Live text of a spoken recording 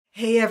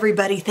Hey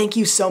everybody, thank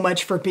you so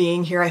much for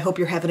being here. I hope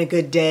you're having a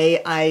good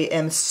day. I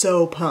am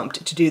so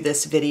pumped to do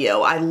this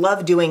video. I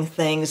love doing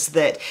things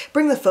that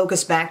bring the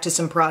focus back to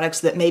some products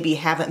that maybe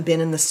haven't been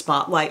in the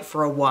spotlight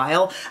for a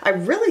while. I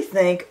really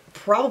think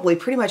probably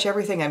pretty much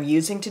everything I'm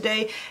using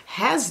today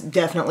has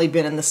definitely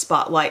been in the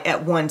spotlight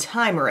at one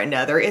time or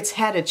another. It's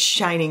had its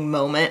shining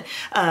moment,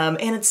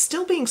 and it's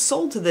still being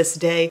sold to this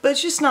day, but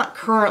it's just not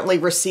currently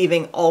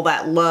receiving all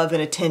that love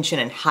and attention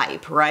and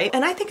hype, right?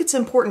 And I think it's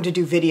important to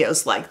do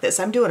videos like this.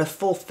 I'm doing a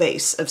full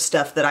face of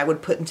stuff that I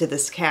would put into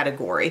this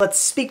category. Let's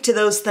speak to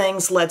those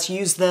things, let's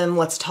use them,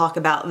 let's talk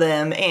about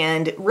them,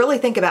 and really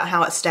think about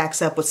how it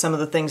stacks up with some of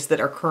the things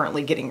that are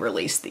currently getting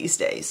released these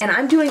days. And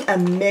I'm doing a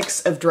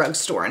mix of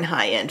drugstore and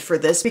high-end for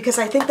this because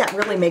I think that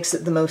really makes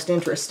it the most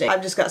interesting.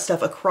 I've just got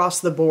stuff across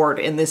the board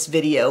in this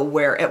video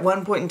where at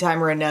one point in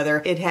time or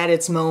another it had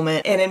its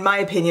moment, and in my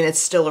opinion it's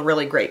still a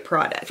really great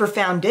product. For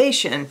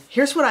foundation,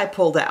 here's what I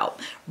pulled out.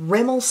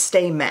 Rimmel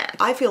Stay Matte.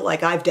 I feel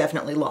like I've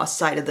definitely lost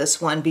sight of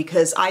this one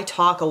because I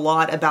talk a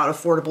lot about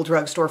affordable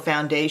drugstore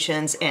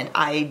foundations, and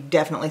I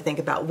definitely think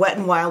about Wet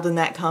n Wild in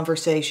that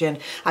conversation.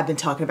 I've been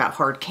talking about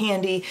Hard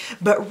Candy,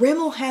 but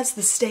Rimmel has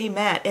the Stay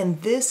Matte,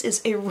 and this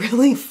is a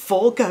really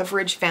full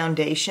coverage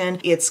foundation.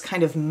 It's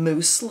kind of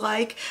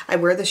mousse-like. I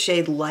wear the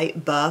shade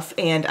Light Buff,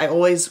 and I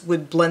always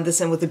would blend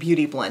this in with a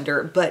beauty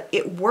blender, but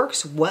it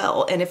works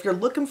well. And if you're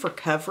looking for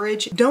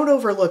coverage, don't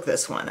overlook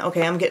this one.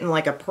 Okay, I'm getting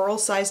like a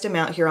pearl-sized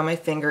amount here on my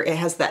finger. It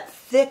has that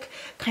thick,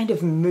 kind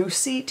of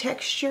moussey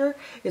texture.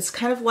 It's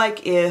kind of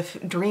like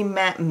if Dream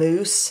Matte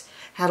Mousse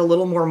had a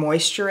little more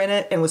moisture in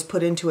it and was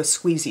put into a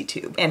squeezy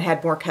tube and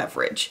had more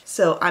coverage.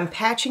 So I'm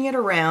patching it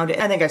around.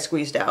 I think I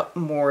squeezed out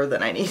more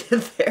than I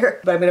needed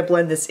there, but I'm gonna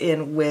blend this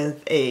in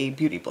with a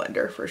beauty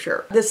blender for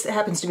sure. This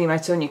happens to be my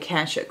Sonia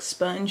Kashuk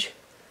sponge,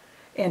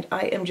 and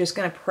I am just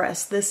gonna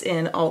press this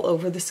in all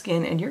over the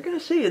skin, and you're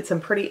gonna see it's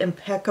some pretty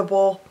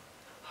impeccable,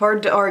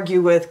 hard to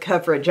argue with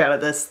coverage out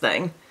of this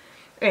thing.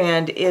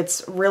 And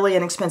it's really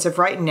inexpensive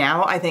right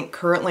now. I think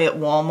currently at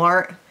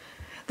Walmart,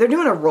 they're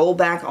doing a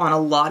rollback on a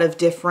lot of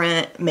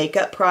different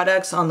makeup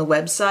products on the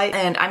website,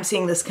 and I'm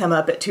seeing this come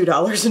up at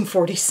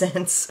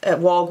 $2.40. At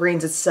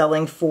Walgreens, it's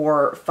selling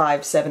for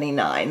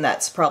 $5.79.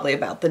 That's probably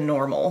about the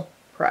normal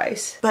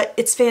price. But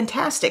it's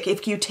fantastic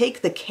if you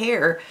take the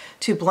care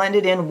to blend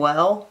it in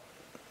well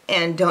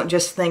and don't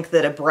just think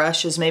that a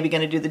brush is maybe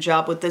going to do the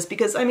job with this,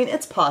 because I mean,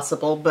 it's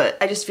possible, but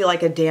I just feel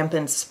like a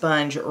dampened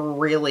sponge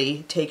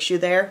really takes you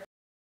there.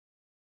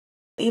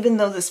 Even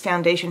though this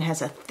foundation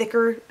has a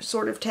thicker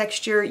sort of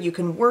texture, you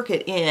can work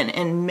it in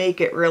and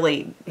make it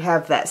really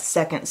have that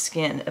second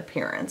skin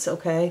appearance,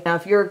 okay? Now,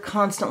 if you're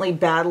constantly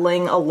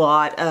battling a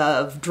lot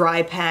of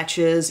dry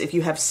patches, if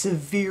you have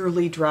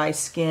severely dry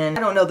skin,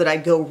 I don't know that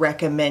I'd go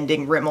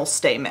recommending Rimmel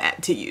Stay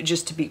Matte to you,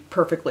 just to be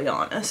perfectly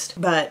honest.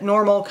 But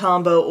normal,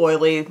 combo,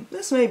 oily,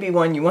 this may be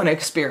one you want to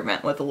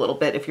experiment with a little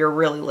bit if you're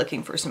really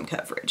looking for some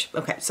coverage.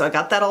 Okay, so I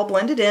got that all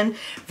blended in.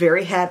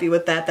 Very happy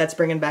with that. That's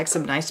bringing back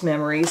some nice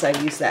memories.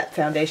 I've used that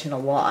foundation a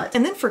lot.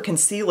 And then for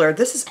concealer,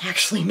 this is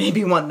actually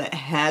maybe one that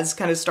has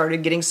kind of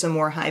started getting some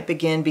more hype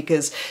again,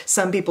 because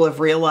some people have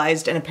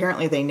realized, and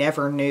apparently they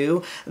never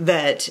knew,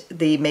 that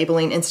the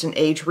Maybelline Instant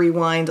Age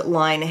Rewind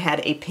line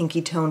had a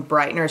pinky tone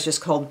brightener. It's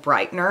just called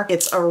Brightener.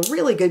 It's a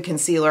really good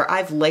concealer.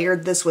 I've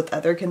layered this with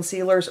other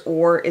concealers,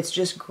 or it's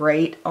just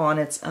great on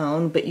its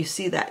own, but you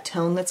see that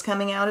tone that's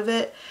coming out of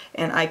it,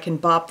 and I can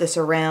bop this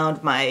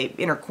around my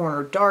inner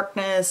corner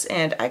darkness,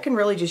 and I can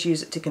really just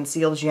use it to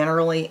conceal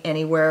generally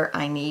anywhere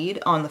I need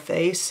on the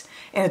face,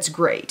 and it's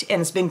great,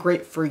 and it's been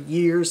great for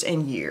years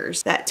and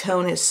years. That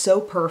tone is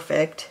so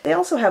perfect. They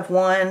also have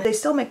one, they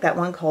still make that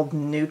one called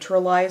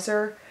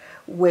Neutralizer,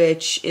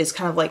 which is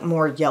kind of like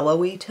more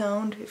yellowy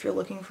toned if you're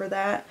looking for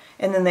that.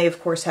 And then they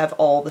of course have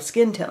all the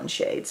skin tone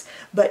shades,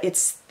 but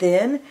it's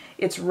thin,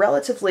 it's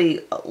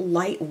relatively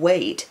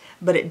lightweight,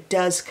 but it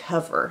does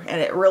cover,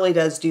 and it really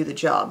does do the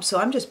job. So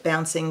I'm just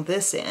bouncing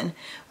this in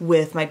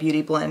with my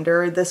beauty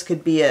blender. This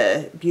could be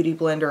a beauty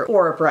blender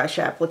or a brush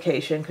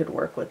application could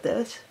work with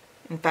this.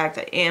 In fact,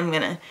 I am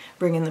gonna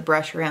bring in the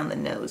brush around the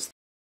nose.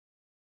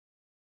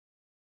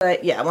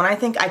 But yeah, when I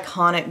think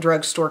iconic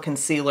drugstore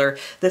concealer,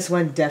 this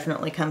one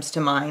definitely comes to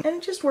mind, and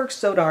it just works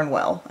so darn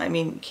well. I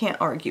mean, can't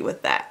argue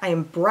with that. I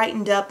am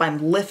brightened up,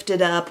 I'm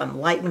lifted up, I'm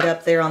lightened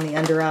up there on the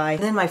under eye.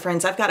 And then my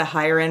friends, I've got a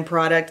higher end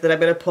product that I'm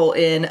gonna pull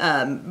in,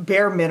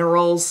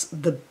 bareMinerals,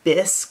 the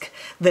Bisque,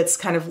 that's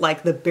kind of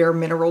like the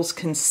bareMinerals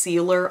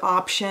concealer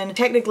option.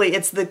 Technically,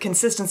 it's the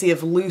consistency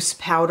of loose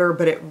powder,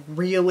 but it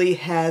really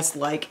has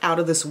like out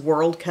of this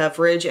world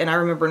coverage. And I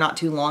remember not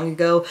too long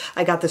ago,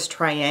 I got this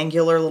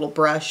triangular little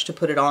brush to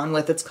put it on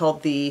with. It's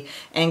called the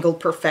Angled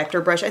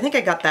Perfector Brush. I think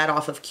I got that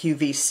off of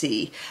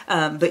QVC,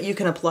 but you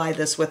can apply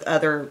this with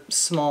other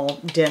small,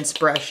 dense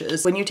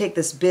brushes. When you take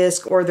this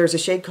Bisque, or there's a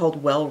shade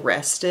called Well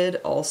Rested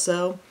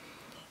also,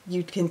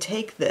 you can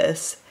take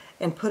this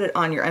and put it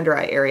on your under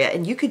eye area,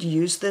 and you could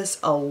use this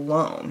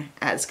alone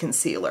as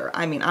concealer.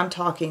 I mean, I'm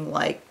talking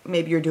like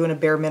maybe you're doing a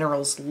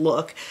bareMinerals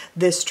look.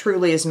 This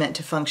truly is meant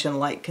to function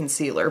like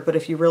concealer, but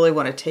if you really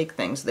want to take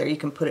things there, you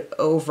can put it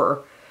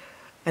over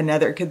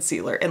Another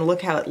concealer, and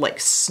look how it like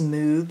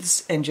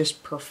smooths and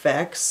just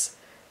perfects,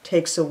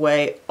 takes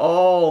away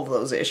all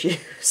those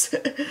issues.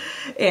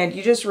 And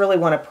you just really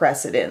want to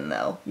press it in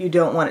though. You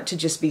don't want it to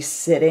just be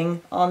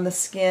sitting on the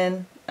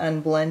skin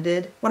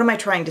unblended. What am I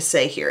trying to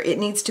say here? It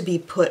needs to be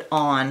put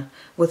on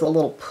with a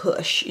little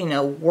push, you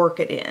know, work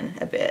it in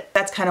a bit.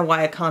 That's kind of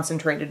why a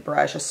concentrated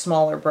brush, a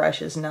smaller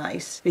brush, is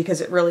nice, because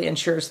it really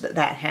ensures that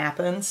that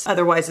happens.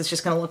 Otherwise, it's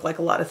just going to look like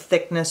a lot of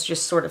thickness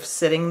just sort of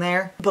sitting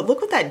there. But look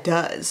what that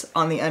does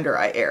on the under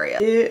eye area.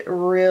 It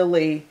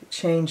really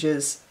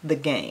changes the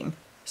game.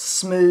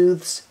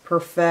 Smooths,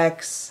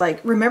 perfects.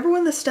 Like, remember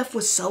when this stuff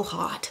was so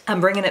hot?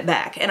 I'm bringing it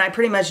back, and I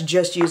pretty much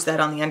just use that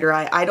on the under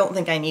eye. I don't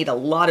think I need a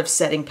lot of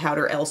setting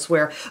powder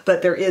elsewhere,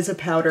 but there is a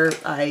powder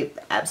I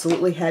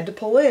absolutely had to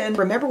pull in.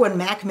 Remember when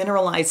MAC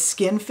Mineralized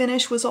Skin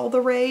Finish was all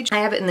the rage? I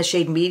have it in the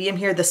shade medium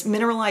here, this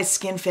Mineralized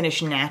Skin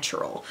Finish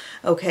Natural.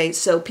 Okay,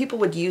 so people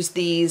would use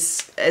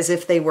these as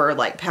if they were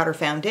like powder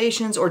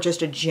foundations or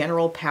just a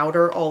general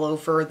powder all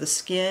over the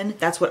skin.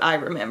 That's what I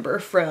remember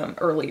from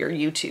earlier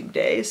YouTube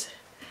days.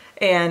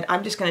 And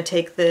I'm just going to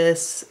take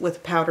this with a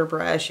powder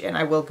brush and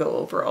I will go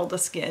over all the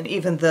skin,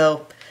 even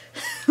though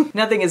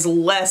nothing is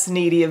less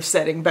needy of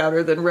setting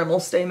powder than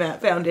Rimmel Stay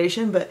Matte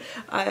Foundation, but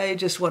I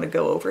just want to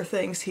go over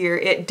things here.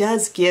 It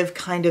does give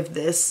kind of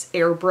this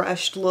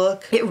airbrushed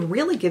look. It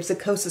really gives a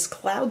Kosas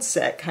Cloud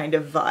Set kind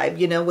of vibe,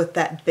 you know, with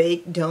that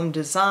baked dome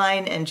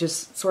design and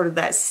just sort of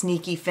that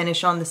sneaky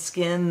finish on the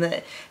skin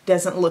that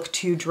doesn't look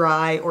too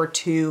dry or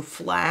too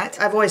flat.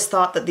 I've always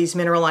thought that these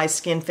Mineralized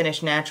Skin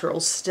Finish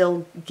Naturals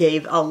still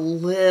gave a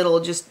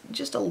little,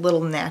 just a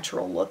little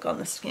natural look on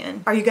the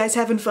skin. Are you guys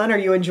having fun? Are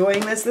you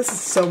enjoying this? This is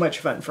so much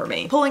fun for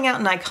me. Pulling out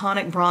an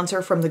iconic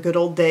bronzer from the good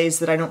old days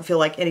that I don't feel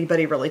like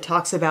anybody really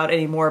talks about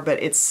anymore,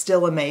 but it's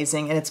still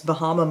amazing, and it's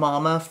Bahama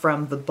Mama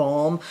from The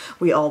Balm.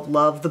 We all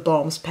love The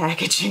Balm's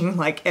packaging.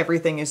 Like,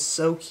 everything is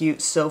so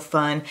cute, so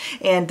fun,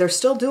 and they're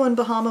still doing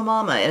Bahama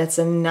Mama, and it's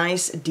a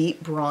nice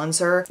deep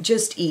bronzer,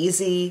 just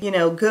easy. You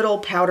know, good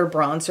old powder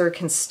bronzer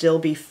can still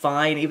be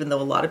fine, even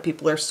though a lot of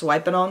people are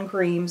swiping on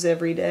creams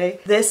every day.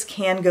 This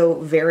can go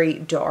very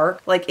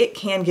dark. Like, it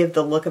can give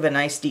the look of a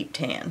nice deep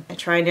tan. I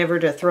try never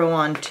to throw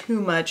on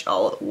too much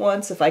all at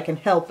once if I can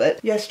help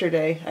it.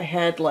 Yesterday I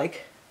had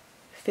like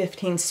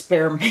 15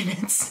 spare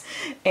minutes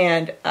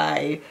and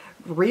I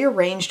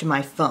rearranged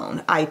my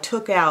phone. I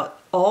took out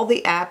all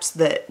the apps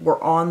that were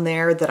on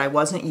there that I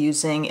wasn't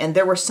using, and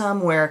there were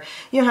some where,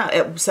 you know how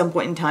at some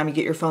point in time you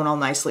get your phone all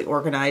nicely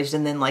organized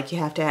and then like you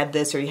have to add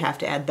this or you have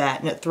to add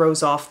that, and it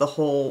throws off the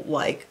whole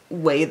like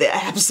way the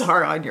apps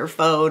are on your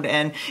phone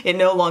and it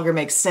no longer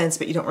makes sense,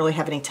 but you don't really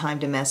have any time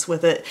to mess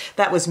with it.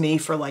 That was me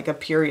for like a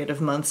period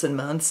of months and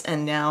months,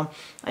 and now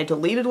I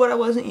deleted what I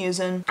wasn't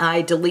using.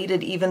 I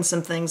deleted even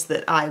some things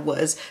that I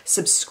was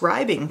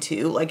subscribing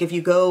to. Like if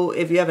you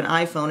have an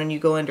iPhone and you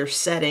go under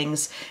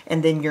settings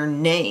and then your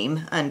name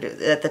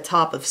at the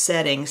top of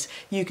settings,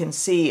 you can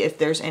see if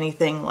there's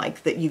anything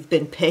like that you've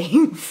been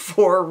paying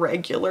for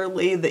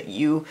regularly that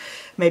you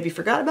maybe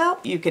forgot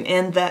about. You can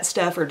end that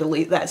stuff or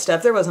delete that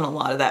stuff. There wasn't a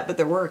lot of that, but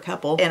there were a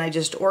couple. And I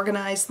just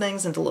organized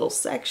things into little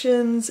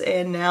sections,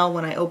 and now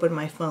when I open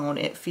my phone,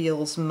 it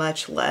feels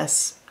much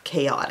less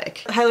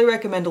chaotic. I highly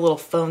recommend a little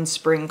phone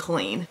spring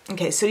clean.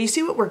 Okay, so you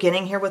see what we're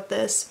getting here with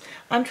this?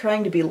 I'm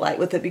trying to be light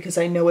with it because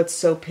I know it's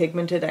so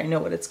pigmented, I know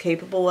what it's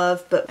capable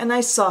of, but a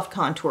nice soft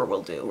contour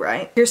will do,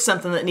 right? Here's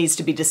something that needs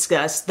to be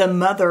discussed. The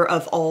mother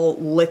of all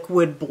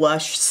liquid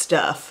blush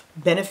stuff,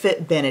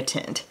 Benefit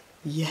Benetint.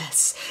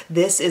 Yes,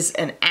 this is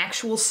an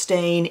actual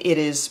stain. It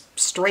is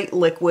straight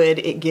liquid.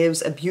 It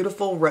gives a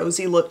beautiful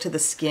rosy look to the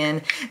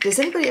skin. Does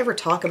anybody ever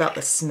talk about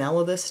the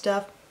smell of this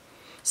stuff?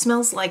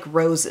 Smells like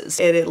roses,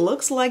 and it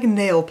looks like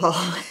nail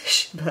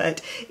polish,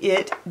 but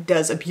it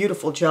does a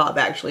beautiful job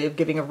actually of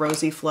giving a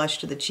rosy flush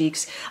to the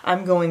cheeks.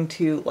 I'm going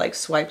to like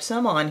swipe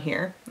some on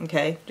here,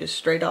 okay, just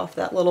straight off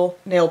that little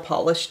nail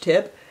polish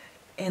tip,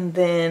 and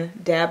then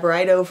dab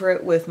right over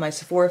it with my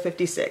Sephora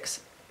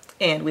 56.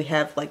 And we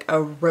have like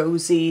a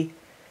rosy,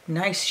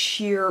 nice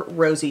sheer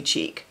rosy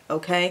cheek,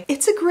 okay?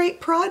 It's a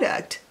great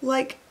product.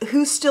 Like,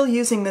 who's still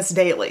using this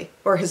daily?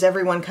 Or has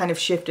everyone kind of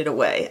shifted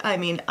away? I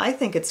mean, I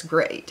think it's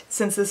great.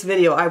 Since this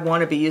video, I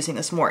want to be using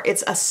this more.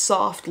 It's a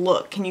soft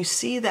look. Can you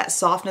see that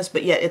softness,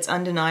 but yet it's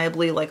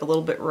undeniably like a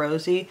little bit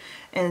rosy?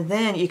 And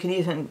then you can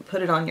even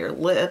put it on your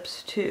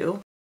lips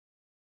too.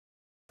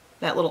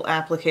 That little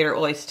applicator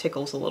always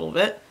tickles a little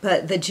bit.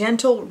 But the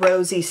gentle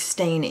rosy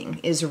staining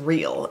is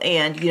real,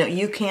 and you know,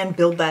 you can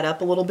build that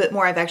up a little bit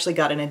more. I've actually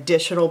got an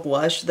additional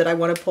blush that I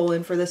want to pull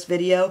in for this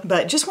video,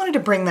 but just wanted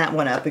to bring that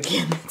one up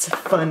again. It's a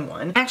fun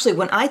one. Actually,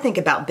 when I think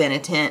about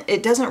Benetint,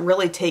 it doesn't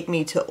really take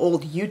me to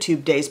old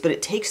YouTube days, but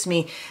it takes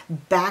me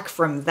back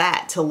from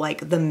that to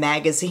like the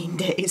magazine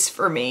days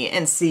for me,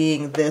 and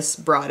seeing this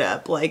brought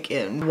up like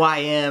in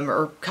YM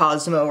or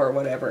Cosmo or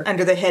whatever.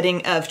 Under the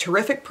heading of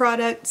terrific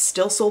product,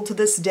 still sold to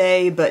this day,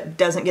 but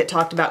doesn't get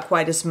talked about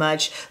quite as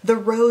much, the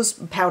Rose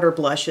Powder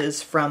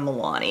Blushes from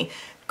Milani.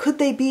 Could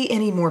they be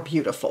any more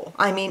beautiful?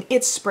 I mean,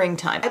 it's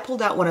springtime. I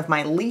pulled out one of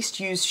my least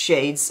used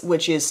shades,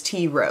 which is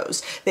Tea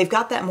Rose. They've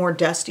got that more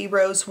dusty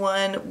rose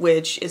one,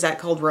 which is that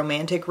called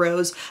Romantic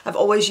Rose. I've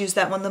always used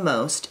that one the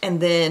most. And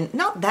then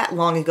not that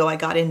long ago, I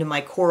got into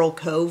my Coral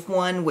Cove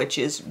one, which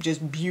is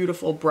just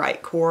beautiful,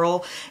 bright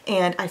coral.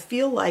 And I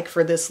feel like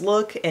for this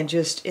look and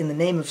just in the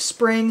name of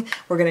spring,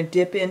 we're gonna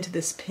dip into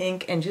this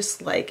pink and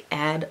just like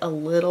add a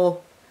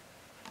little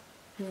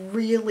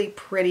really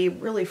pretty,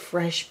 really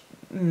fresh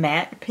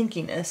matte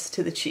pinkiness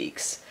to the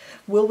cheeks.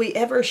 Will we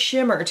ever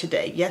shimmer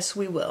today? Yes,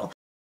 we will.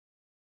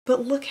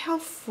 But look how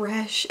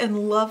fresh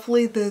and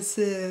lovely this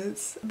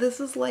is. This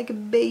is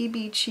like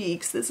baby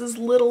cheeks. This is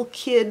little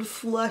kid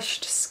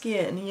flushed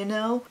skin, you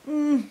know?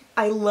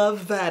 I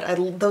love that.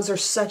 Those are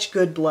such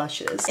good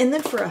blushes. And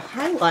then for a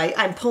highlight,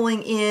 I'm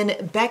pulling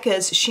in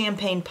Becca's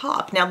Champagne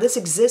Pop. Now this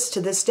exists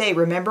to this day.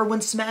 Remember when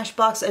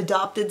Smashbox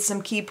adopted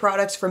some key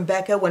products from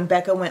Becca when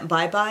Becca went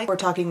bye-bye? We're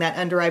talking that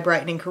under eye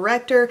brightening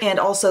corrector and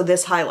also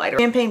this highlighter.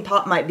 Champagne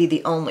Pop might be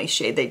the only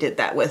shade they did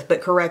that with,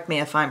 but correct me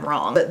if I'm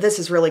wrong. But this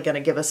is really gonna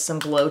give us some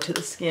glow to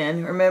the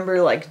skin.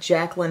 Remember like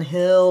Jaclyn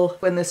Hill,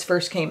 when this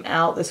first came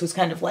out, this was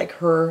kind of like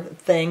her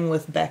thing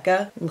with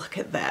Becca. Look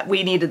at that.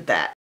 We needed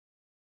that.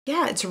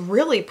 Yeah, it's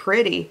really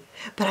pretty,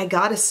 but I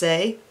gotta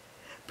say,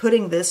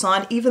 putting this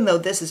on, even though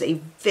this is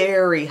a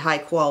very high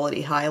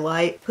quality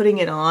highlight, putting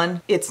it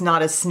on, it's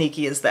not as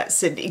sneaky as that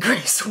Sydney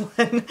Grace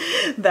one,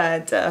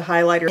 that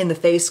highlighter in the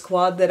face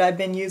quad that I've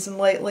been using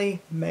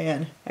lately.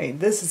 Man, I mean,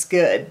 this is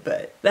good,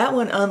 but that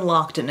one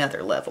unlocked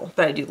another level.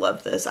 But I do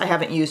love this. I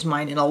haven't used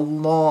mine in a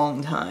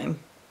long time.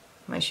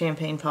 My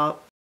Champagne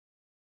Pop.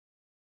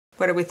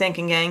 What are we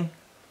thinking, gang?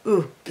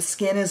 Ooh, the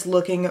skin is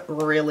looking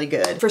really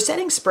good. For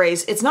setting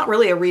sprays, it's not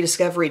really a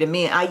rediscovery to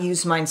me. I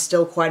use mine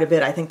still quite a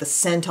bit. I think the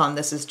scent on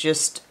this is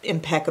just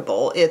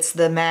impeccable. It's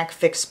the MAC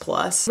Fix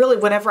Plus. Really,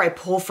 whenever I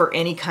pull for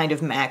any kind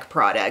of MAC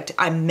product,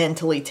 I'm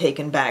mentally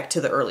taken back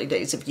to the early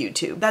days of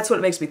YouTube. That's what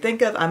it makes me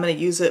think of. I'm gonna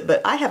use it,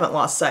 but I haven't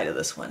lost sight of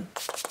this one.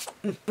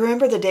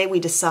 Remember the day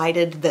we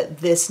decided that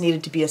this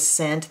needed to be a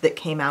scent that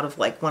came out of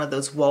like one of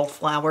those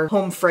Wallflower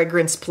home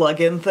fragrance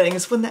plug-in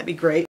things? Wouldn't that be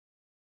great?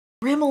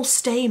 Rimmel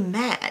Stay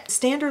Matte,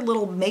 standard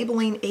little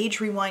Maybelline Age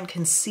Rewind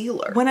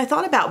concealer. When I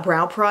thought about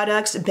brow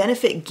products,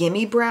 Benefit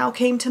Gimme Brow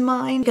came to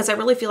mind because I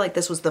really feel like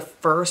this was the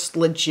first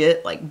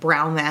legit like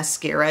brow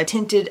mascara,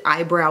 tinted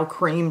eyebrow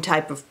cream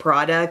type of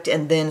product,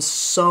 and then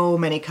so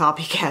many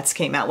copycats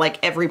came out.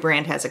 Like every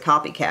brand has a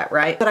copycat,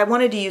 right? But I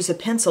wanted to use a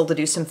pencil to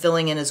do some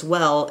filling in as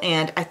well,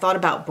 and I thought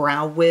about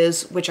Brow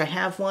Wiz, which I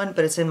have one,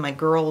 but it's in my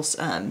girls'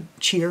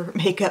 cheer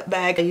makeup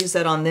bag. I use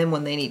that on them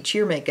when they need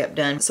cheer makeup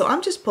done. So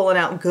I'm just pulling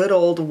out good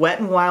old Wet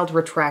n Wild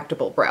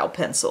retractable brow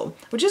pencil,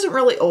 which isn't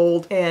really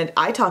old, and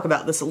I talk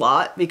about this a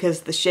lot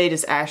because the shade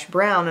is ash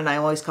brown and I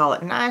always call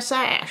it nice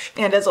ash.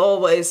 And as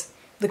always,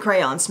 the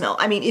crayon smell.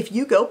 I mean, if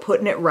you go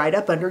putting it right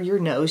up under your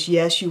nose,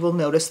 yes, you will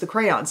notice the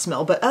crayon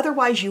smell, but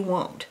otherwise you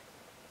won't.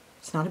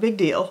 It's not a big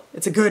deal.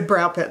 It's a good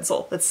brow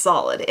pencil. It's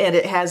solid, and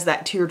it has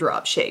that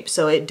teardrop shape,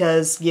 so it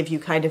does give you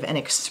kind of an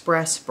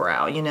express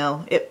brow, you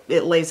know? It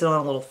lays it on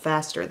a little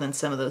faster than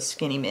some of those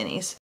skinny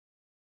minis.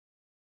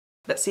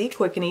 But see,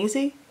 quick and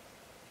easy.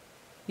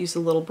 Use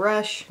a little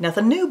brush.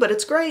 Nothing new, but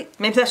it's great.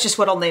 Maybe that's just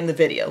what I'll name the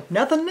video.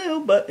 Nothing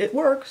new, but it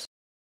works.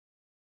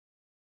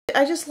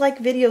 I just like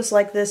videos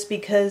like this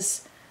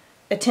because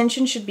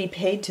attention should be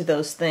paid to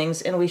those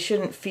things, and we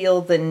shouldn't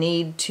feel the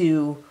need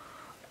to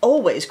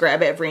always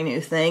grab every new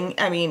thing.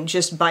 I mean,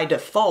 just by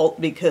default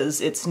because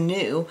it's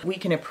new. We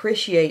can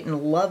appreciate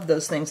and love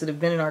those things that have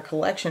been in our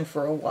collection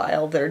for a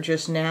while. They're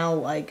just now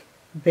like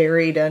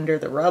buried under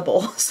the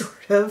rubble,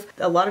 sort of.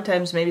 A lot of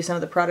times, maybe some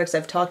of the products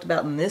I've talked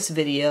about in this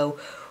video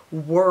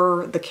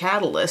were the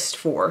catalyst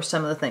for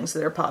some of the things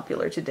that are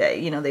popular today.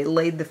 You know, they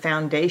laid the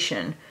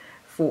foundation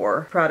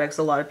for products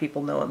a lot of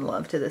people know and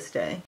love to this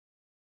day.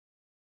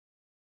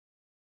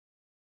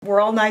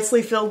 We're all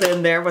nicely filled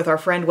in there with our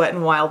friend Wet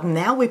n Wild.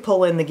 Now we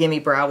pull in the Gimme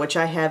Brow, which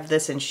I have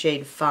this in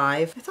shade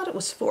 5. I thought it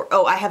was 4.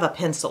 Oh, I have a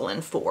pencil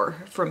in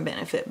 4 from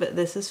Benefit, but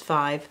this is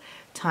 5.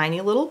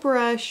 Tiny little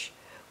brush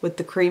with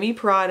the creamy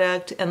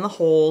product and the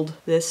hold.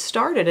 This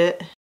started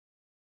it.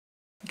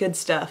 Good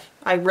stuff.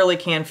 I really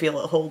can feel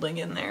it holding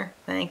in there.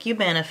 Thank you,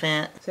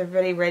 Benefit. Is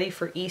everybody ready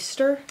for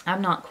Easter? I'm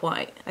not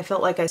quite. I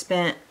felt like I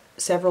spent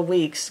several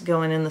weeks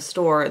going in the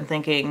store and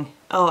thinking,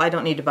 oh, I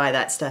don't need to buy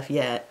that stuff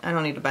yet. I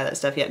don't need to buy that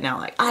stuff yet. Now,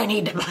 like, I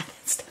need to buy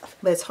that stuff.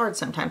 But it's hard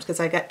sometimes because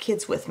I got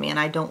kids with me and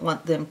I don't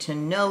want them to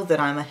know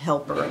that I'm a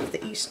helper of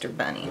the Easter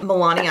Bunny.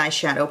 Milani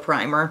eyeshadow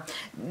primer.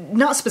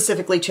 Not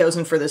specifically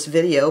chosen for this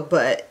video,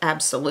 but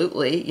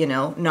absolutely, you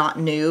know, not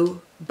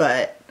new,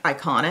 but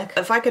iconic.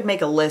 If I could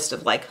make a list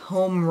of like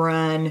home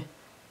run,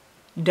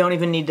 don't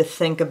even need to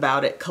think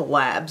about it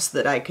collabs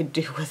that I could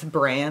do with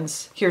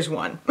brands, here's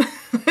one.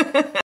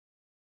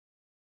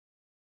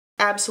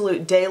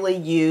 absolute daily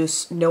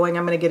use, knowing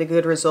I'm going to get a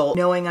good result,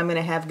 knowing I'm going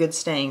to have good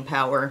staying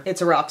power.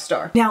 It's a rock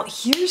star. Now,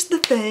 here's the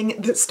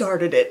thing that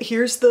started it.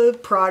 Here's the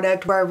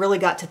product where I really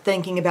got to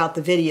thinking about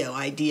the video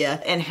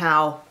idea and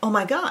how, oh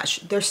my gosh,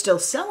 they're still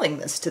selling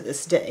this to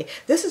this day.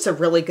 This is a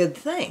really good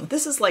thing.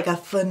 This is like a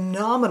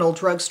phenomenal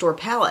drugstore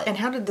palette. And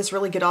how did this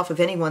really get off of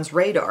anyone's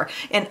radar?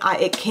 And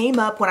it came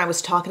up when I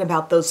was talking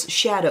about those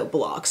shadow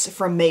blocks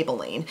from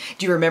Maybelline.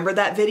 Do you remember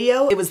that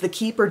video? It was the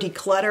Keep or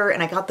Declutter,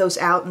 and I got those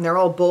out and they're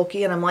all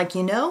bulky, and I'm like,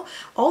 you know,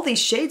 all these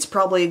shades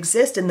probably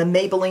exist in the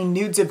Maybelline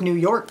Nudes of New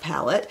York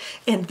palette,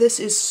 and this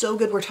is so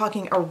good. We're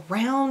talking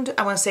around,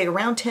 I want to say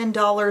around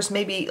 $10,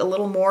 maybe a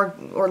little more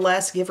or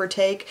less, give or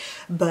take,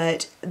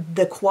 but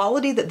the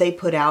quality that they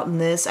put out in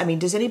this, I mean,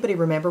 does anybody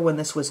remember when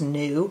this was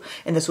new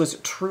and this was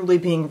truly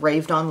being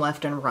raved on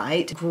left and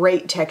right?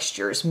 Great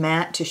textures,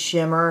 matte to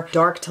shimmer,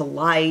 dark to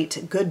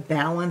light, good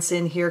balance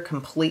in here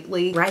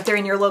completely. Right there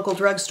in your local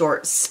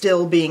drugstore,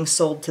 still being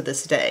sold to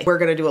this day. We're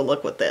gonna do a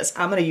look with this.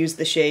 I'm gonna use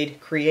the shade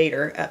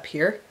Creator up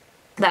here,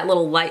 that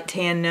little light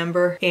tan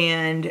number,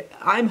 and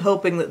I'm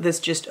hoping that this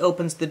just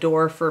opens the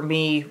door for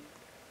me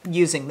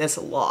using this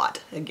a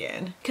lot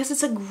again, because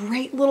it's a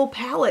great little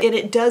palette and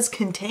it does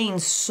contain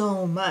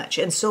so much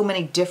and so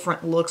many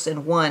different looks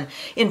in one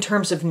in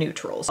terms of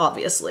neutrals.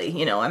 Obviously,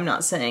 you know, I'm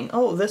not saying,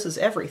 oh, this is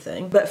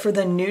everything, but for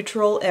the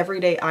neutral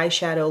everyday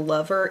eyeshadow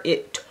lover,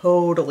 it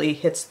totally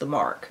hits the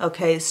mark.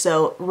 Okay,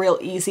 so real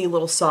easy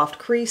little soft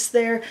crease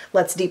there.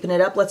 Let's deepen it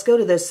up. Let's go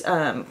to this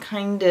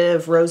kind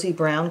of rosy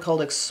brown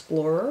called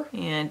Explorer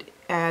and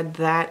add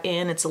that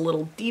in. It's a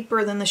little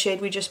deeper than the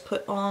shade we just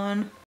put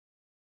on.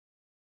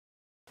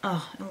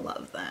 Oh, I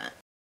love that.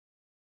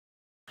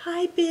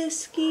 Hi,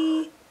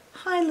 Bisky.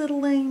 Hi,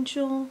 little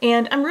angel.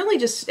 And I'm really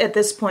just, at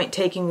this point,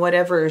 taking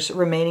whatever's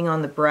remaining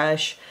on the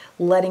brush,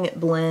 letting it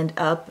blend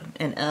up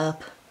and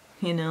up,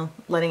 you know,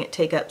 letting it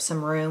take up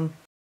some room.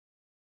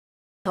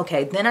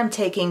 Okay, then I'm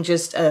taking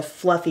just a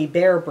fluffy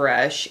bare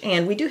brush,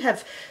 and we do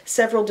have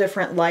several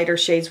different lighter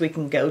shades we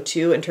can go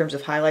to in terms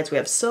of highlights. We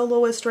have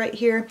Soloist right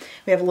here.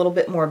 We have a little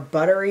bit more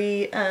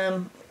buttery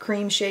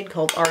cream shade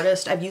called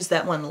Artist. I've used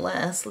that one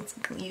less. Let's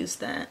use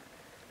that.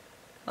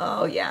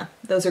 Oh yeah,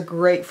 those are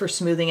great for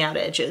smoothing out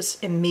edges.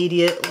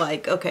 Immediate,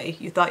 like, okay,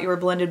 you thought you were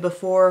blended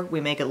before, we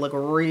make it look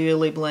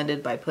really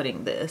blended by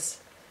putting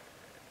this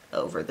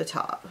over the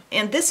top.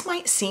 And this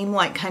might seem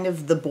like kind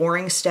of the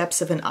boring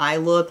steps of an eye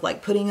look,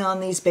 like putting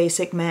on these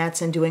basic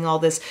mattes and doing all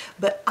this,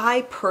 but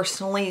I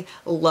personally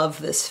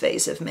love this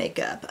phase of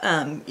makeup.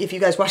 If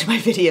you guys watch my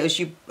videos,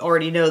 you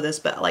already know this,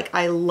 but like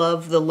I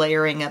love the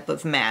layering up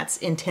of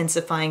mattes,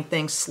 intensifying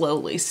things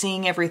slowly,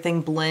 seeing everything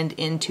blend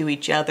into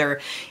each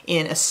other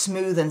in a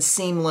smooth and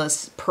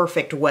seamless,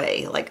 perfect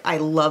way. Like I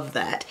love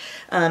that.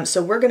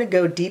 So we're gonna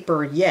go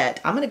deeper yet.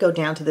 I'm gonna go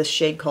down to this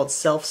shade called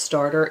Self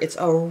Starter. It's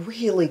a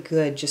really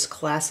good, just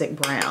classic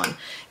brown.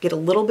 Get a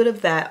little bit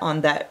of that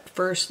on that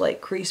first like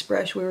crease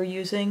brush we were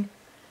using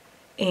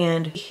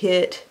and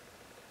hit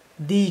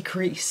the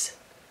crease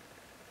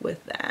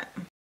with that.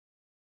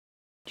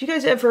 Do you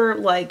guys ever,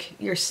 like,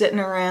 you're sitting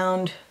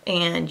around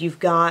and you've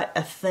got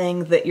a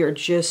thing that you're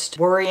just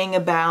worrying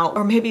about,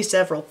 or maybe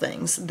several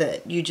things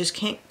that you just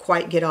can't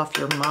quite get off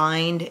your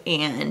mind,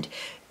 and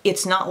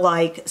it's not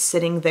like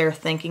sitting there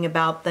thinking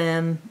about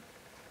them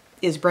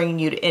is bringing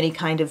you to any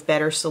kind of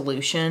better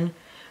solution,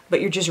 but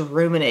you're just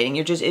ruminating,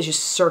 it's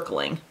just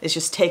circling. It's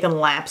just taking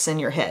laps in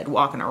your head,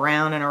 walking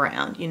around and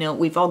around. You know,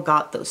 we've all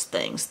got those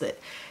things that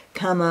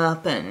come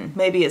up and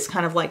maybe it's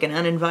kind of like an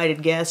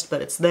uninvited guest, but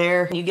it's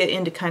there. You get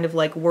into kind of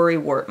like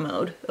worrywart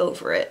mode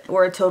over it,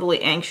 or a totally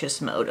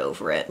anxious mode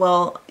over it.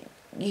 Well,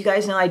 you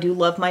guys know I do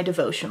love my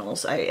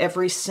devotionals.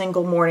 Every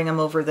single morning I'm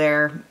over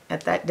there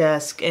at that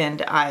desk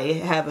and I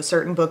have a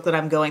certain book that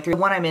I'm going through. The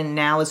one I'm in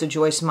now is a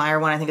Joyce Meyer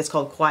one. I think it's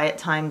called Quiet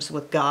Times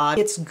with God.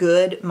 It's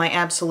good. My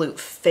absolute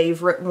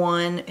favorite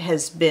one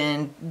has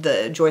been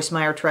the Joyce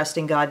Meyer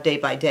Trusting God Day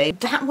by Day.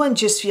 That one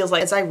just feels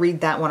like, as I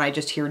read that one, I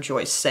just hear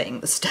Joyce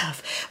saying the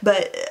stuff.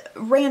 But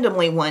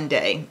randomly one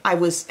day I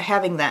was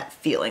having that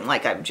feeling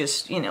like I'm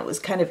just, you know, was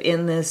kind of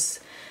in this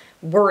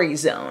worry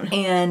zone.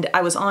 And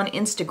I was on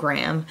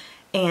Instagram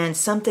and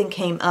something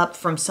came up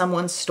from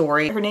someone's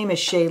story. Her name is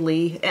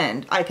Shaylee,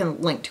 and I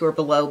can link to her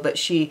below, but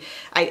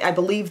I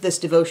believe this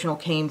devotional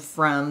came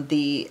from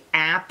the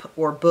app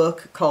or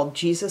book called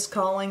Jesus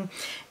Calling.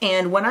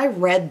 And when I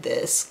read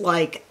this,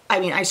 like, I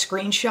mean, I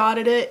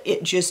screenshotted it,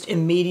 it just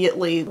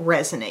immediately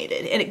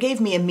resonated and it gave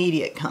me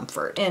immediate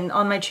comfort. And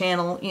on my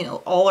channel, you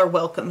know, all are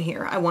welcome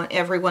here. I want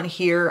everyone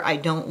here. I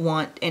don't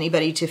want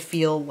anybody to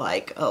feel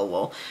like, oh,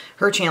 well,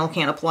 her channel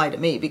can't apply to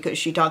me because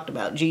she talked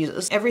about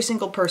Jesus. Every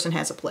single person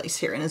has a place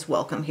here and is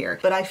welcome here.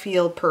 But I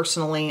feel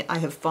personally, I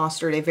have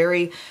fostered a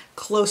very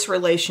close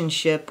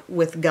relationship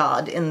with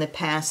God in the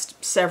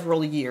past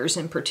several years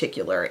in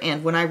particular.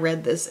 And when I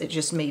read this, it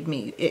just made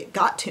me, it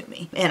got to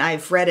me. And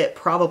I've read it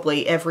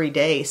probably every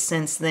day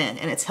since then,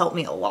 and it's helped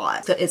me a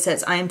lot. So it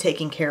says, I am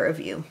taking care of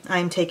you. I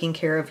am taking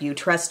care of you.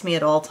 Trust me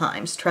at all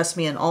times. Trust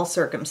me in all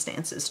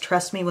circumstances.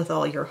 Trust me with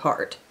all your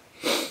heart.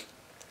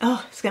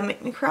 Oh, it's gonna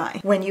make me cry.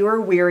 When you are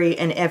weary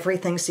and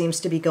everything seems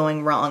to be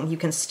going wrong, you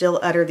can still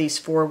utter these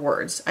 4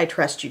 words. I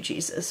trust you,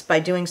 Jesus. By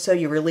doing so,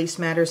 you release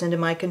matters into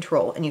my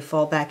control and you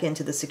fall back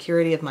into the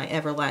security of my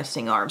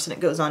everlasting arms. And it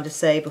goes on to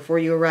say, before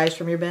you arise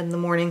from your bed in the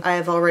morning, I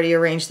have already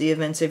arranged the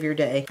events of your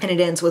day. And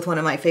it ends with one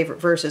of my favorite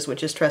verses,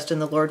 which is trust in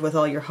the Lord with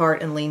all your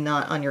heart and lean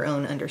not on your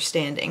own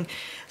understanding.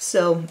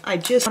 So I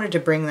just wanted to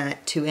bring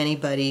that to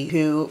anybody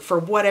who, for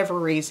whatever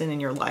reason in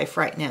your life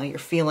right now, you're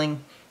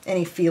feeling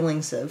any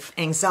feelings of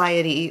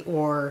anxiety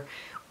or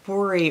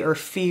worry or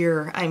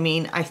fear. I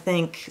mean, I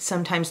think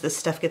sometimes this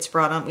stuff gets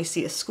brought on. We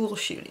see a school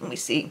shooting, we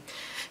see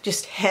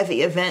just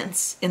heavy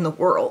events in the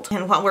world.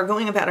 And while we're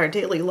going about our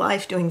daily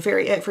life doing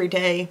very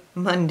everyday,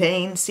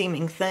 mundane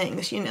seeming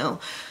things, you know,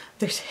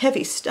 there's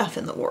heavy stuff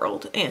in the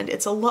world and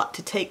it's a lot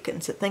to take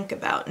and to think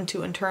about and to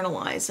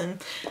internalize.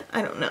 And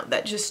I don't know,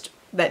 that just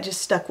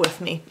stuck with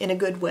me in a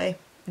good way.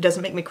 It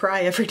doesn't make me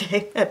cry every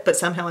day, but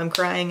somehow I'm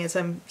crying as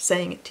I'm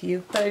saying it to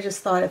you. But I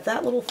just thought if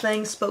that little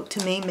thing spoke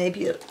to me,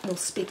 maybe it will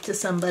speak to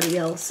somebody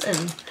else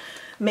and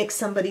make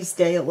somebody's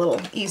day a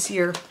little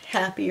easier,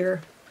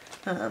 happier,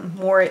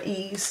 more at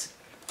ease,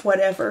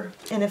 whatever.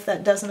 And if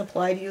that doesn't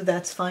apply to you,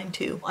 that's fine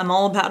too. I'm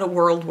all about a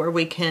world where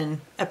we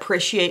can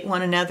appreciate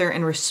one another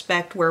and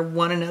respect where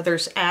one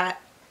another's at,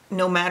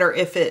 no matter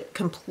if it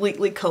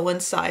completely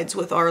coincides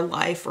with our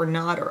life or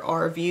not, or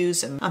our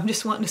views. And I'm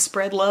just wanting to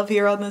spread love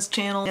here on this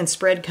channel and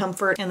spread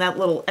comfort. And that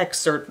little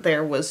excerpt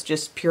there was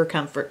just pure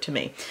comfort to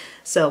me.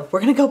 So we're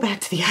gonna go back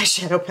to the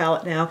eyeshadow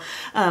palette now.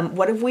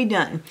 What have we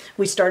done?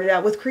 We started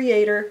out with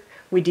Creator.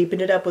 We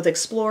deepened it up with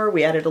Explore.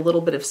 We added a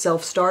little bit of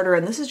Self-Starter,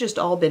 and this has just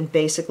all been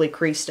basically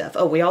crease stuff.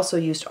 Oh, we also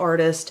used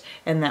Artist,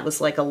 and that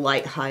was like a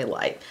light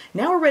highlight.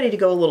 Now we're ready to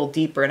go a little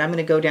deeper, and I'm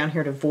gonna go down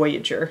here to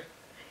Voyager,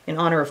 in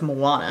honor of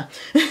Moana.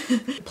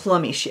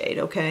 Plummy shade,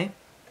 okay?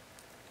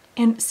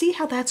 And see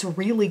how that's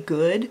really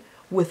good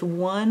with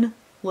one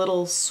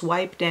little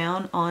swipe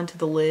down onto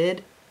the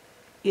lid?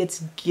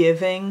 It's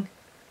giving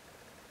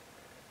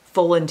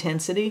full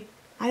intensity.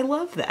 I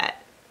love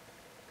that.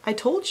 I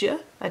told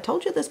you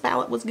this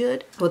palette was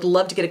good. I would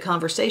love to get a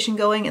conversation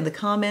going in the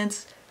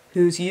comments.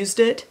 Who's used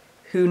it?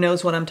 Who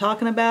knows what I'm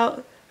talking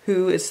about?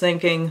 Who is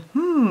thinking,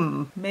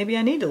 maybe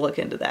I need to look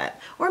into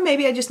that. Or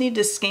maybe I just need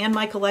to scan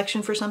my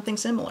collection for something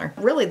similar.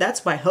 Really,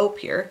 that's my hope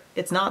here.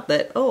 It's not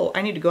that, oh,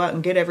 I need to go out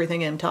and get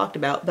everything I'm talked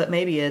about, but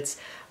maybe it's,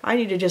 I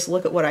need to just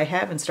look at what I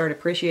have and start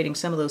appreciating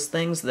some of those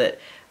things that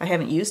I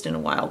haven't used in a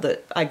while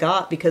that I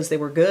got because they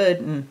were good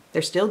and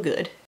they're still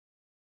good.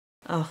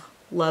 Oh,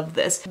 love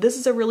this. This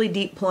is a really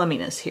deep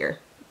plumminess here.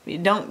 You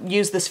don't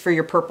use this for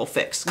your purple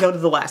fix. Go to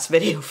the last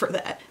video for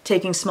that.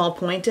 Taking Small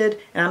Pointed,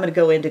 and I'm going to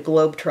go into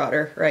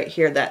Globetrotter right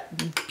here,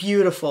 that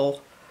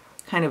beautiful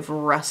kind of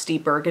rusty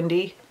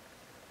burgundy.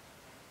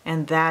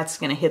 And that's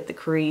going to hit the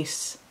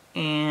crease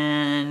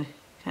and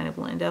kind of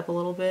blend up a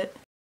little bit.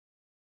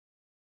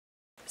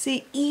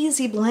 See,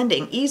 easy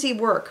blending, easy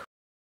work.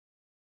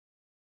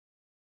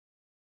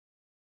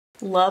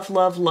 Love,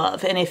 love,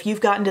 love. And if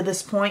you've gotten to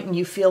this point and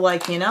you feel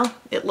like, you know,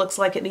 it looks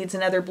like it needs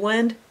another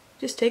blend,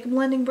 just take a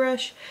blending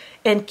brush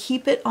and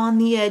keep it on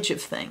the edge of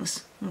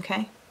things,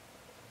 okay?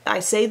 I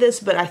say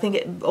this, but I think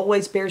it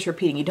always bears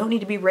repeating. You don't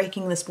need to be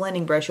raking this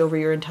blending brush over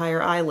your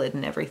entire eyelid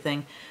and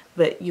everything,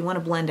 but you want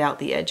to blend out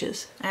the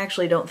edges. I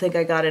actually don't think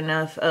I got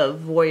enough of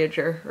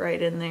Voyager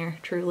right in there,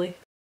 truly.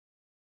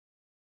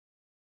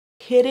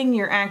 Hitting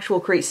your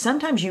actual crease.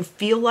 Sometimes you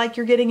feel like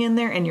you're getting in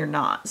there and you're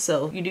not,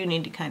 so you do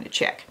need to kind of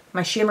check.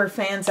 My shimmer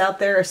fans out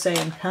there are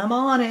saying, come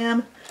on,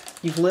 Em.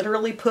 You've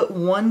literally put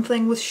one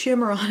thing with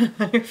shimmer on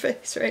your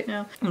face right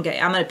now. Okay,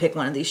 I'm gonna pick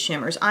one of these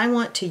shimmers. I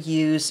want to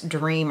use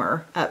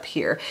Dreamer up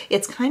here.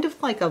 It's kind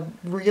of like a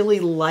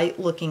really light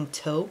looking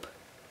taupe.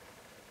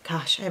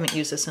 Gosh, I haven't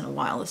used this in a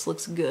while. This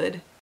looks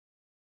good.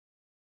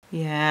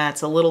 Yeah,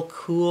 it's a little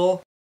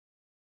cool.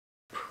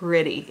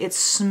 Pretty. It's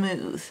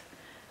smooth.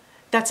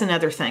 That's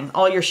another thing.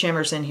 All your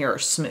shimmers in here are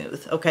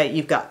smooth. Okay,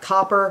 you've got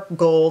copper,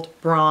 gold,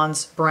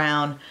 bronze,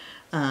 brown,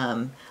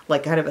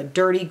 like kind of a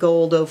dirty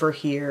gold over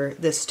here,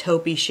 this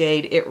taupey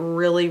shade. It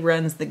really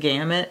runs the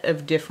gamut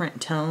of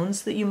different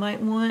tones that you might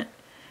want,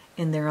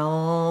 and they're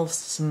all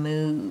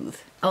smooth.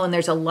 Oh, and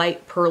there's a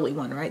light pearly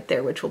one right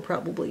there, which we'll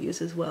probably use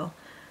as well.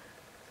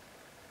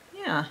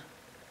 Yeah,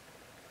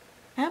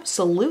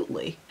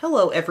 absolutely.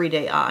 Hello,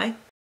 Everyday Eye.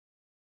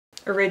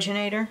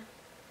 Originator,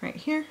 right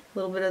here, a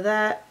little bit of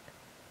that.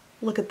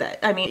 Look at that.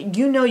 I mean,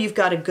 you know you've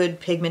got a good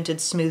pigmented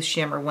smooth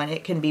shimmer when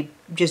it can be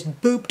just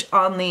booped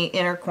on the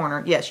inner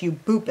corner. Yes, you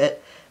boop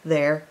it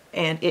there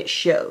and it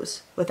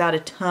shows without a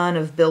ton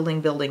of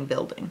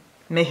building.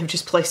 May have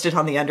just placed it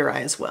on the under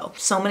eye as well.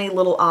 So many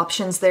little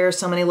options there,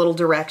 so many little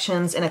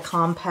directions in a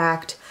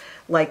compact,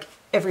 like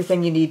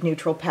everything you need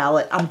neutral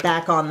palette. I'm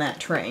back on that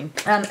train.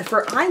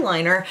 For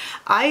eyeliner,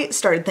 I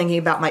started thinking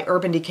about my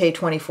Urban Decay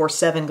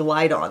 24/7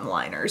 Glide On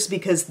liners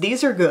because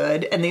these are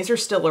good and these are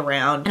still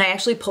around. And I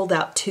actually pulled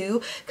out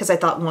two because I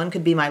thought one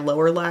could be my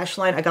lower lash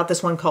line. I got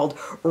this one called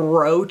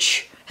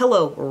Roach.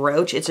 Hello,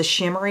 Roach. It's a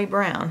shimmery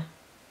brown.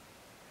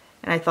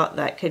 And I thought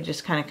that could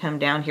just kind of come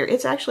down here.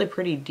 It's actually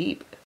pretty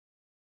deep.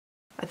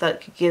 I thought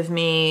it could give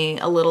me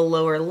a little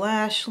lower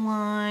lash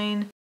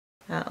line.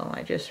 Uh-oh,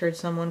 I just heard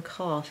someone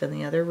cough in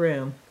the other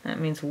room. That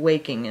means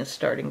waking is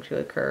starting to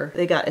occur.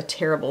 They got a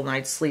terrible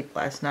night's sleep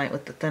last night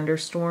with the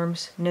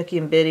thunderstorms. Nookie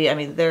and Biddy, I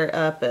mean, they're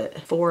up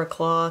at 4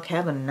 o'clock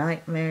having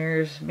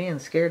nightmares, being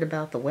scared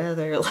about the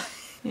weather.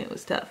 It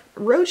was tough.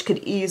 Roach could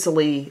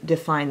easily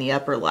define the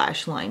upper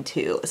lash line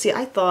too. See,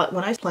 I thought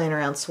when I was playing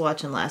around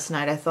swatching last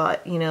night, I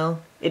thought, you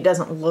know, it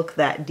doesn't look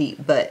that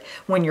deep, but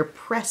when you're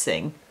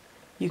pressing,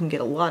 you can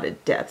get a lot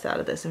of depth out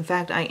of this. In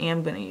fact, I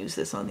am going to use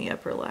this on the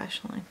upper lash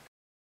line.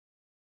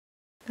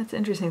 That's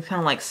interesting. It's kind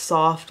of like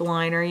soft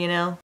liner, you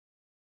know?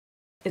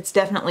 It's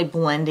definitely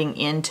blending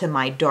into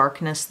my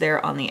darkness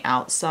there on the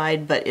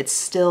outside, but it's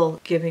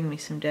still giving me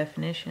some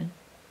definition.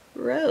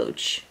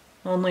 Roach.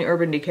 Only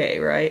Urban Decay,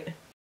 right?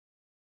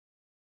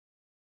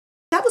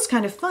 That was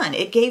kind of fun.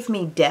 It gave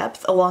me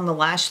depth along the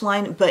lash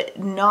line, but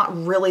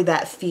not really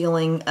that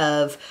feeling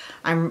of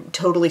I'm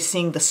totally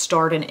seeing the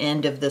start and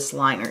end of this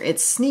liner.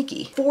 It's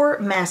sneaky. For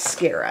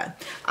mascara,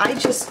 I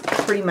just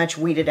pretty much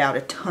weeded out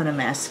a ton of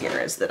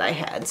mascaras that I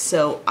had,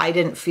 so I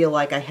didn't feel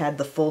like I had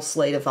the full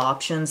slate of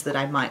options that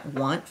I might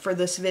want for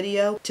this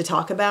video to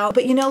talk about.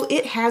 But you know,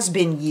 it has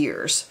been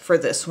years for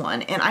this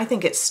one, and I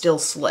think it still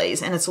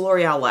slays, and it's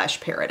L'Oreal Lash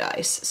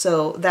Paradise.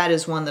 So that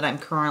is one that I'm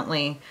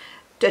currently...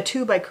 a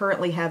tube I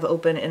currently have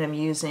open and I'm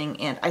using,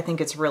 and I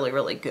think it's really,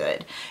 really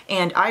good.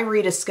 And I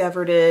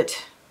rediscovered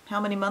it,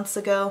 how many months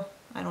ago?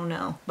 I don't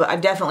know, but I've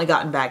definitely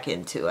gotten back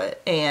into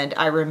it. And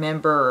I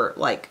remember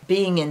like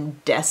being in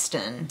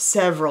Destin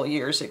several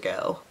years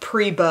ago,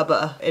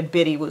 pre-Bubba, and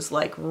Biddy was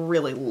like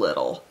really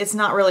little. It's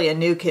not really a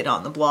new kid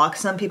on the block.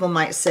 Some people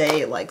might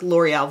say like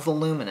L'Oreal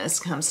Voluminous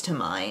comes to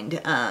mind.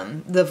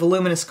 The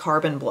Voluminous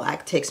Carbon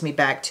Black takes me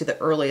back to the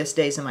earliest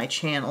days of my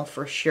channel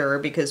for sure,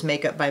 because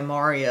Makeup by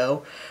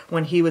Mario,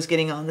 when he was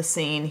getting on the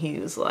scene, he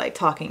was like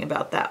talking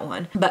about that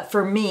one. But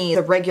for me,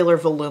 the regular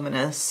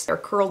Voluminous are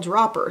curl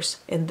droppers,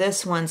 and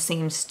this one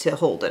seems to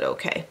hold it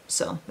okay.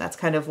 So that's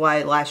kind of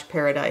why Lash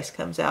Paradise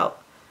comes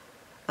out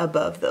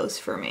above those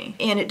for me.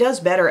 And it does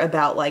better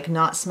about like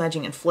not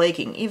smudging and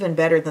flaking, even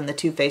better than the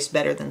Too Faced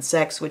Better Than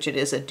Sex, which it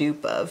is a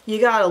dupe of.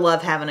 You gotta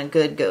love having a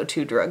good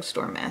go-to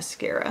drugstore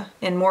mascara.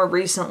 And more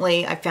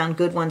recently, I found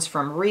good ones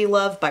from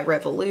Relove by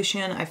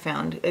Revolution. I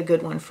found a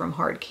good one from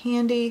Hard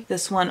Candy.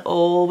 This one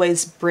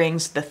always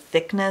brings the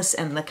thickness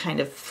and the kind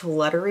of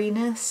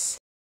flutteriness.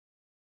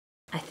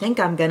 I think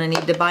I'm gonna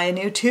need to buy a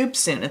new tube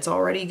soon. It's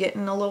already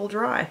getting a little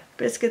dry.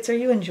 Biscuits, are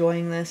you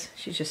enjoying this?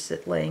 She's just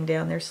laying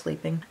down there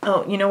sleeping.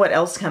 Oh, you know what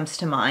else comes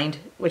to mind,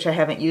 which I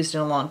haven't used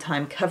in a long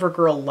time?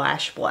 CoverGirl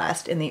Lash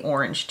Blast in the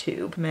orange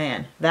tube.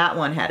 Man, that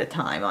one had a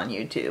time on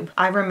YouTube.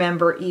 I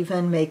remember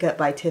even Makeup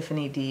by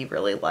Tiffany D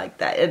really liked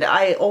that. And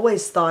I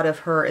always thought of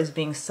her as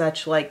being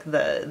such like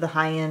the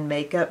high-end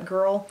makeup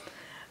girl.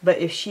 But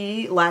if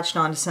she latched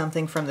onto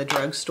something from the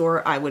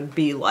drugstore, I would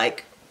be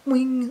like,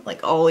 wing,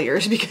 like all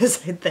ears,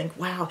 because I'd think,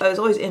 wow. I was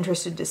always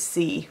interested to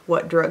see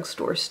what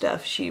drugstore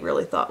stuff she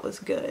really thought was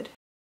good.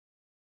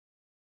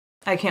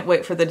 I can't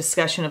wait for the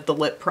discussion of the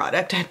lip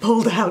product I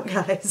pulled out,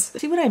 guys.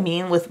 See what I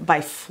mean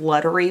by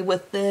fluttery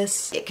with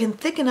this? It can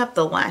thicken up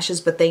the lashes,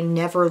 but they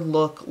never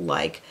look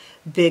like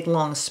big,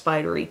 long,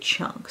 spidery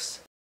chunks.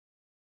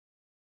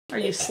 Are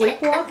you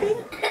sleepwalking?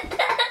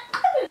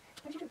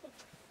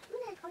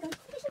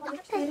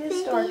 It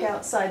is dark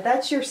outside.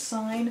 That's your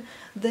sign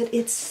that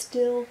it's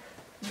still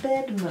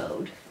bed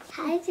mode.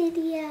 Hi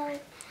video.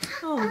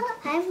 Oh.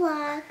 Hi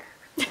vlog.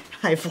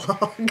 Hi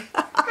vlog.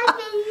 Hi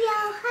video.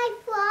 Hi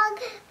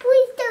vlog.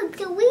 Please don't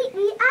delete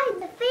me. I'm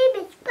the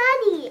famous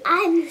bunny.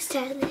 I'm the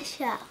star of the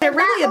show. They're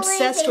really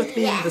obsessed with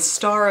being the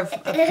star of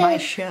my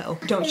show.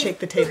 Don't shake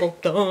the table.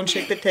 Don't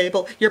shake the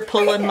table. You're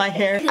pulling my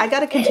hair. I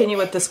gotta continue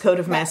with this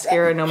coat of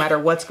mascara no matter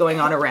what's going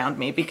on around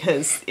me,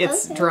 because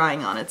it's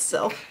drying on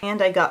itself.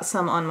 And I got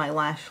some on my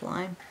lash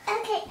line.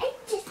 Okay, I'm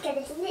just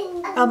gonna sit.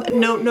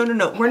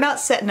 No. We're not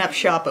setting up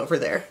shop over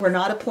there. We're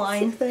not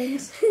applying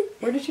things.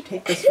 Where did you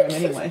take this from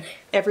anyway?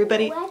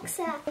 Everybody.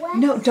 Alexa.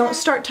 No, don't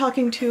start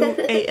talking to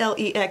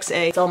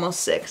Alexa. It's almost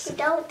 6.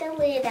 Don't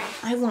delete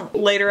it. I won't.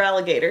 Later,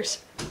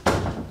 alligators.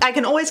 I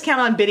can always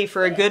count on Biddy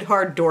for a good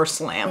hard door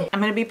slam.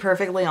 I'm gonna be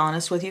perfectly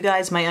honest with you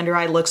guys, my under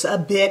eye looks a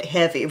bit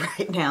heavy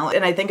right now,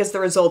 and I think it's the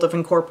result of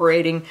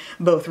incorporating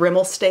both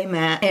Rimmel Stay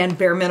Matte and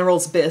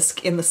bareMinerals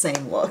Bisque in the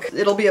same look.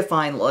 It'll be a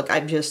fine look.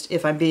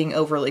 if I'm being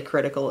overly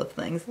critical of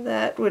things,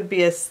 that would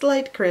be a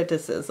slight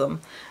criticism.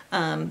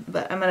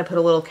 But I'm gonna put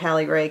a little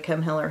Cali Ray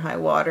come hell or high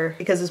water,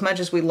 because as much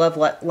as we love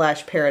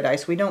Lash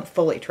Paradise, we don't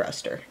fully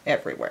trust her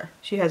everywhere.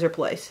 She has her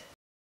place.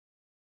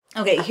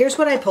 Okay, here's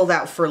what I pulled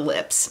out for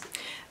lips.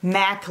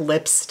 MAC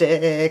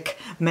lipstick.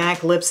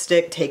 MAC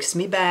lipstick takes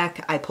me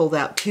back. I pulled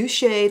out 2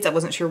 shades. I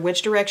wasn't sure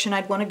which direction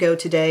I'd want to go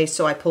today,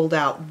 so I pulled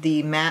out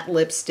the matte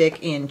lipstick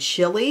in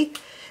Chili,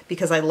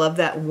 because I love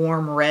that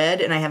warm red,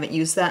 and I haven't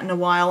used that in a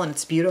while, and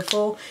it's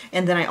beautiful.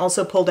 And then I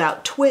also pulled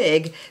out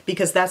Twig,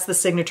 because that's the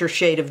signature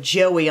shade of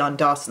Joey on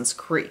Dawson's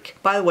Creek.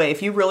 By the way,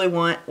 if you really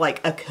want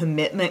like a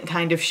commitment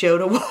kind of show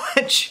to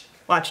watch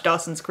watch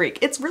Dawson's Creek.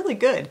 It's really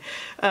good.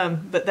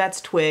 But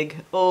that's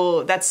Twig.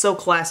 Oh, that's so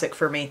classic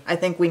for me. I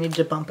think we need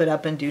to bump it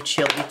up and do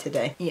Chili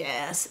today.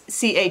 Yes,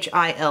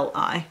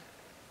 C-H-I-L-I.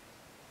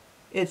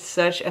 It's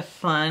such a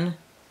fun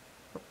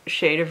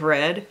shade of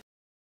red.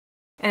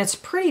 And it's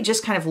pretty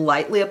just kind of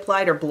lightly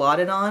applied or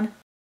blotted on.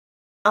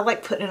 I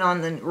like putting it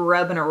on and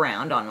rubbing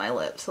around on my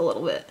lips a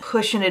little bit.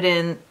 Pushing it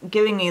in,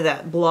 giving me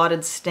that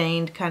blotted,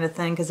 stained kind of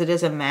thing, because it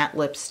is a matte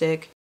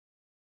lipstick.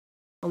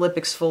 A lip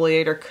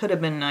exfoliator could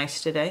have been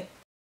nice today.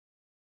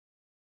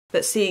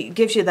 But see, it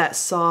gives you that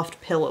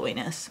soft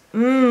pillowiness.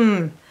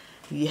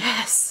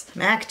 Yes,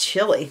 Mac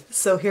Chili.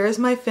 So here's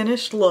my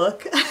finished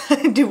look.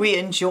 Do we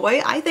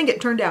enjoy? I think it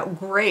turned out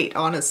great,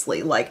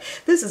 honestly. Like,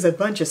 this is a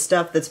bunch of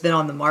stuff that's been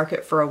on the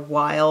market for a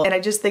while, and I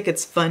just think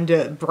it's fun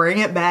to bring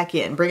it back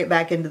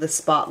into the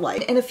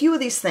spotlight. And a few of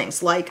these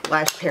things, like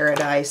Lash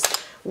Paradise,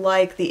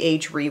 like the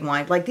Age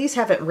Rewind, like these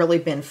haven't really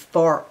been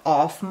far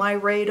off my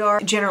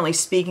radar. Generally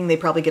speaking, they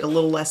probably get a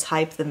little less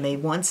hype than they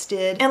once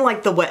did. And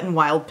like the Wet n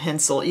Wild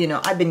pencil, you know,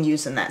 I've been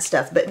using that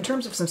stuff. But in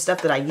terms of some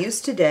stuff that I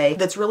use today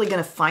that's really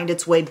gonna find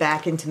its way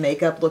back into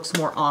makeup looks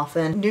more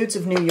often. Nudes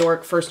of New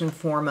York, first and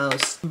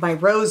foremost. My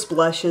rose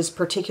blushes,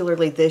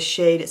 particularly this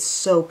shade, is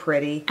so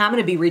pretty. I'm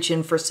gonna be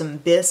reaching for some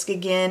Bisque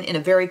again in a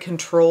very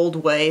controlled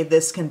way.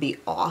 This can be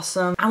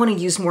awesome. I wanna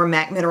use more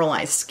MAC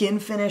Mineralized Skin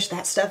Finish.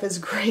 That stuff is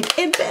great.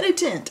 And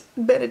Benetint.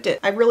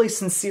 I really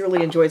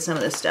sincerely enjoyed some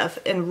of this stuff.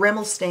 And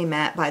Rimmel Stay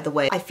Matte, by the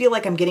way. I feel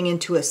like I'm getting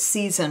into a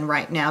season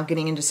right now,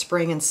 getting into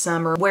spring and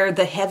summer, where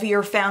the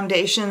heavier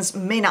foundations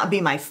may not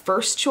be my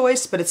first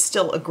choice, but it's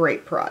still a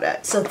great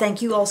product. So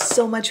thank you all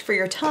so much for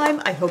your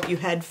time. I hope you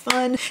had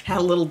fun. Had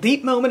a little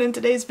deep moment in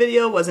today's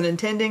video. Wasn't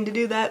intending to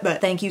do that, but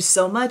thank you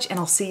so much, and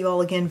I'll see you all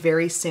again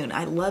very soon.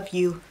 I love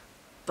you.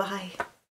 Bye.